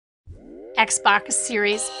Xbox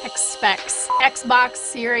Series X specs. Xbox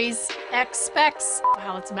Series X specs.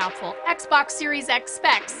 Wow, it's a mouthful. Xbox Series X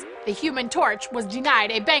specs. The Human Torch was denied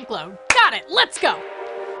a bank loan. Got it, let's go.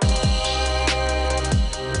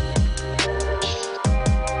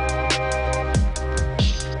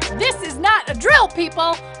 This is not a drill,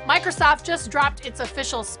 people. Microsoft just dropped its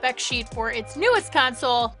official spec sheet for its newest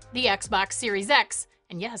console, the Xbox Series X.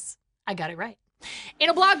 And yes, I got it right. In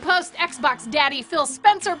a blog post, Xbox daddy Phil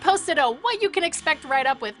Spencer posted a what you can expect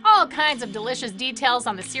write-up with all kinds of delicious details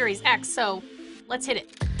on the Series X, so let's hit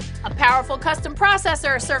it. A powerful custom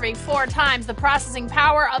processor serving 4 times the processing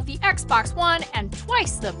power of the Xbox One and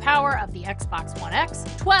twice the power of the Xbox One X.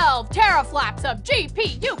 12 teraflops of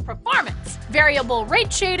GPU performance. Variable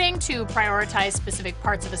rate shading to prioritize specific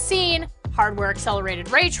parts of a scene. Hardware-accelerated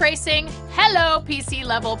ray tracing, hello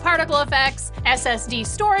PC-level particle effects, SSD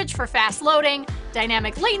storage for fast loading,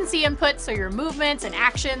 dynamic latency input so your movements and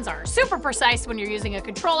actions are super precise when you're using a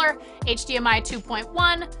controller, HDMI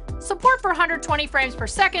 2.1, support for 120 frames per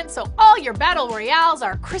second so all your battle royales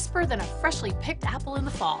are crisper than a freshly picked apple in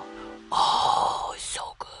the fall. Oh,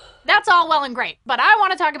 so good. That's all well and great, but I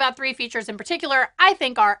want to talk about 3 features in particular I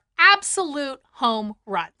think are absolute home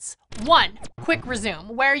runs. 1, quick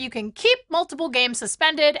resume, where you can keep multiple games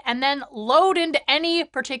suspended and then load into any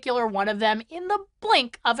particular one of them in the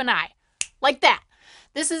blink of an eye. Like that.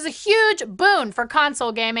 This is a huge boon for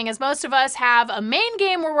console gaming, as most of us have a main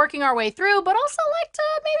game we're working our way through, but also like to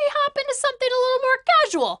maybe hop into something a little more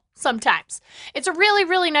casual sometimes. It's a really,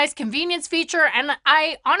 really nice convenience feature, and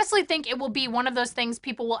I honestly think it will be one of those things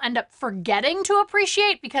people will end up forgetting to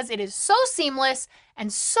appreciate because it is so seamless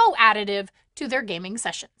and so additive to their gaming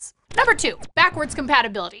sessions. Number 2, backwards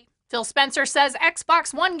compatibility. Phil Spencer says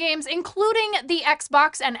Xbox One games, including the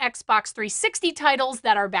Xbox and Xbox 360 titles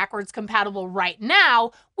that are backwards compatible right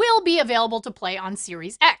now, will be available to play on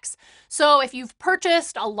Series X. So if you've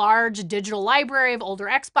purchased a large digital library of older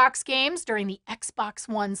Xbox games during the Xbox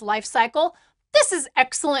One's life cycle, this is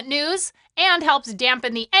excellent news and helps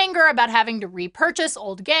dampen the anger about having to repurchase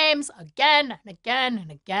old games again and again and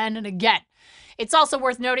again and again. It's also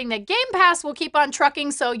worth noting that Game Pass will keep on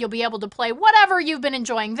trucking, so you'll be able to play whatever you've been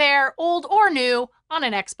enjoying there, old or new, on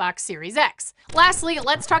an Xbox Series X. Lastly,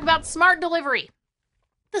 let's talk about smart delivery.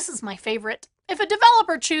 This is my favorite. If a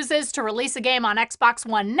developer chooses to release a game on Xbox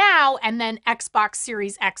One now and then Xbox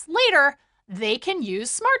Series X later, they can use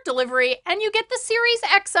smart delivery and you get the Series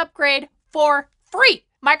X upgrade for free.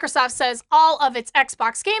 Microsoft says all of its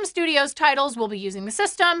Xbox Game Studios titles will be using the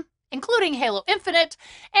system, including Halo Infinite,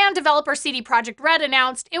 and developer CD Projekt Red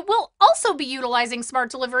announced it will also be utilizing smart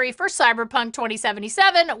delivery for Cyberpunk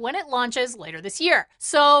 2077 when it launches later this year.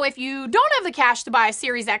 So if you don't have the cash to buy a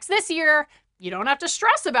Series X this year, you don't have to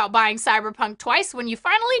stress about buying Cyberpunk twice when you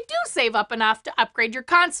finally do save up enough to upgrade your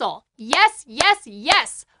console. Yes, yes,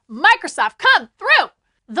 yes! Microsoft, come through!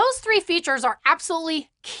 Those 3 features are absolutely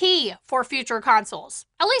key for future consoles.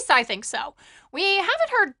 At least I think so. We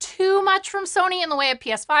haven't heard too much from Sony in the way of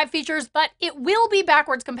PS5 features, but it will be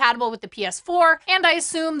backwards compatible with the PS4, and I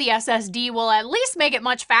assume the SSD will at least make it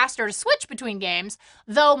much faster to switch between games,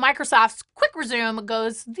 though Microsoft's Quick Resume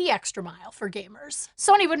goes the extra mile for gamers.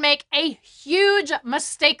 Sony would make a huge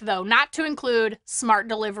mistake, though, not to include smart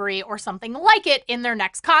delivery or something like it in their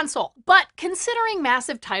next console. But considering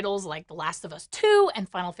massive titles like The Last of Us 2 and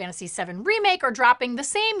Final Fantasy VII Remake are dropping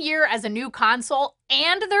the same year as a new console,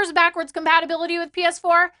 and there's backwards compatibility with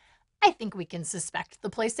PS4, I think we can suspect the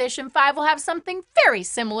PlayStation 5 will have something very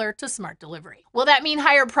similar to smart delivery. Will that mean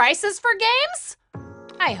higher prices for games?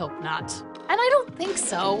 I hope not. And I don't think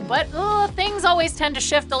so, but things always tend to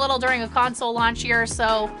shift a little during a console launch year,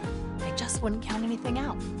 so I just wouldn't count anything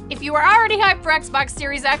out. If you were already hyped for Xbox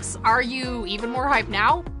Series X, are you even more hyped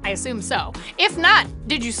now? I assume so. If not,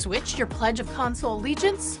 did you switch your pledge of console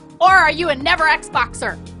allegiance? Or are you a never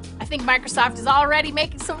Xboxer? I think Microsoft is already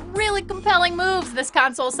making some really compelling moves this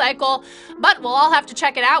console cycle, but we'll all have to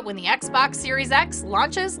check it out when the Xbox Series X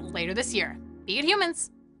launches later this year. Be good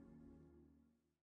humans.